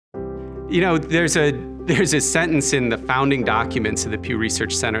You know, there's a sentence in the founding documents of the Pew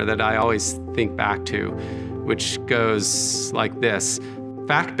Research Center that I always think back to, which goes like this: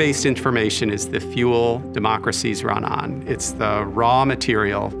 fact-based information is the fuel democracies run on. It's the raw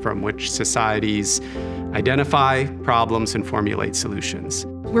material from which societies identify problems and formulate solutions.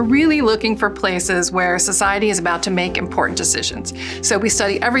 We're really looking for places where society is about to make important decisions. So we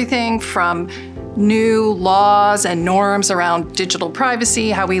study everything from new laws and norms around digital privacy,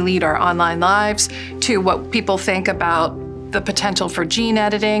 how we lead our online lives, to what people think about the potential for gene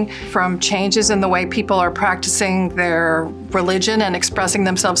editing, from changes in the way people are practicing their religion and expressing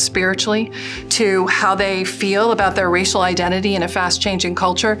themselves spiritually, to how they feel about their racial identity in a fast-changing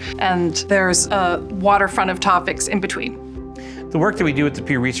culture. And there's a waterfront of topics in between. The work that we do at the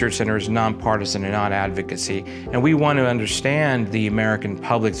Pew Research Center is nonpartisan and non-advocacy, and we want to understand the American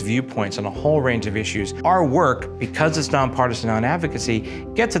public's viewpoints on a whole range of issues. Our work, because it's nonpartisan non-advocacy,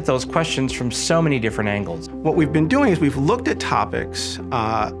 gets at those questions from so many different angles. What we've been doing is we've looked at topics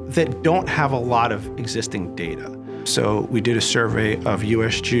that don't have a lot of existing data. So we did a survey of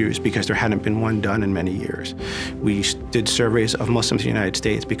US Jews because there hadn't been one done in many years. We did surveys of Muslims in the United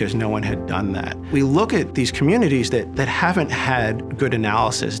States because no one had done that. We look at these communities that haven't had good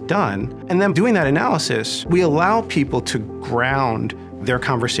analysis done, and then doing that analysis, we allow people to ground their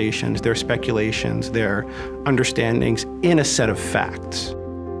conversations, their speculations, their understandings in a set of facts.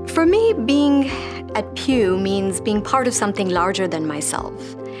 For me, being at Pew means being part of something larger than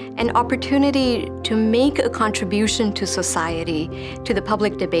myself. An opportunity to make a contribution to society, to the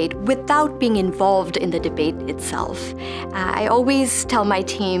public debate, without being involved in the debate itself. I always tell my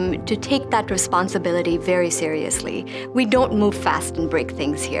team to take that responsibility very seriously. We don't move fast and break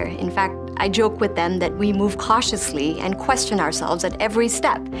things here. In fact, I joke with them that we move cautiously and question ourselves at every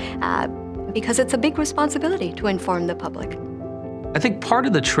step, because it's a big responsibility to inform the public. I think part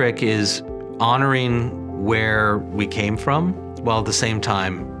of the trick is honoring where we came from, while at the same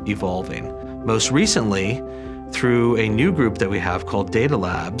time evolving. Most recently, through a new group that we have called Data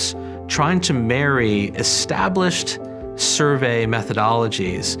Labs, trying to marry established survey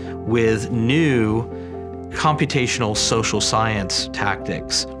methodologies with new computational social science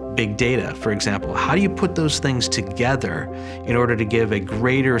tactics. Big data, for example. How do you put those things together in order to give a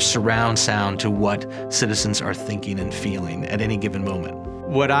greater surround sound to what citizens are thinking and feeling at any given moment?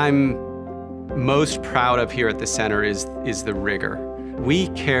 What I'm most proud of here at the center is the rigor. We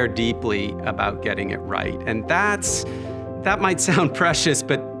care deeply about getting it right. And that might sound precious,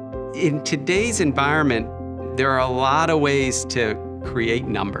 but in today's environment, there are a lot of ways to create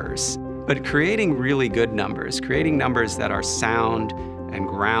numbers. But creating really good numbers, creating numbers that are sound and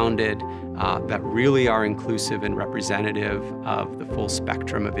grounded, that really are inclusive and representative of the full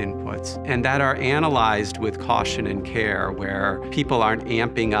spectrum of inputs, and that are analyzed with caution and care, where people aren't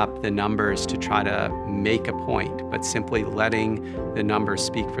amping up the numbers to try to make a point, but simply letting the numbers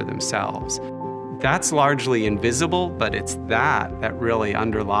speak for themselves. That's largely invisible, but it's that really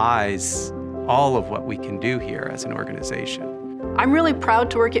underlies all of what we can do here as an organization. I'm really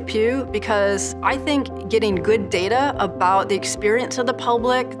proud to work at Pew because I think getting good data about the experience of the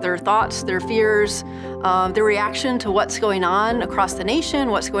public, their thoughts, their fears, their reaction to what's going on across the nation,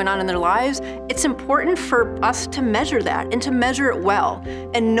 what's going on in their lives, it's important for us to measure that and to measure it well.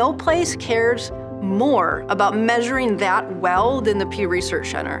 And no place cares more about measuring that well than the Pew Research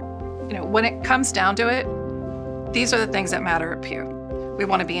Center. You know, when it comes down to it, these are the things that matter at Pew. We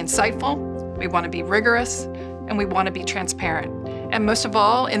want to be insightful, we want to be rigorous, and we want to be transparent. And most of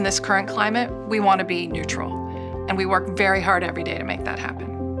all, in this current climate, we want to be neutral. And we work very hard every day to make that happen.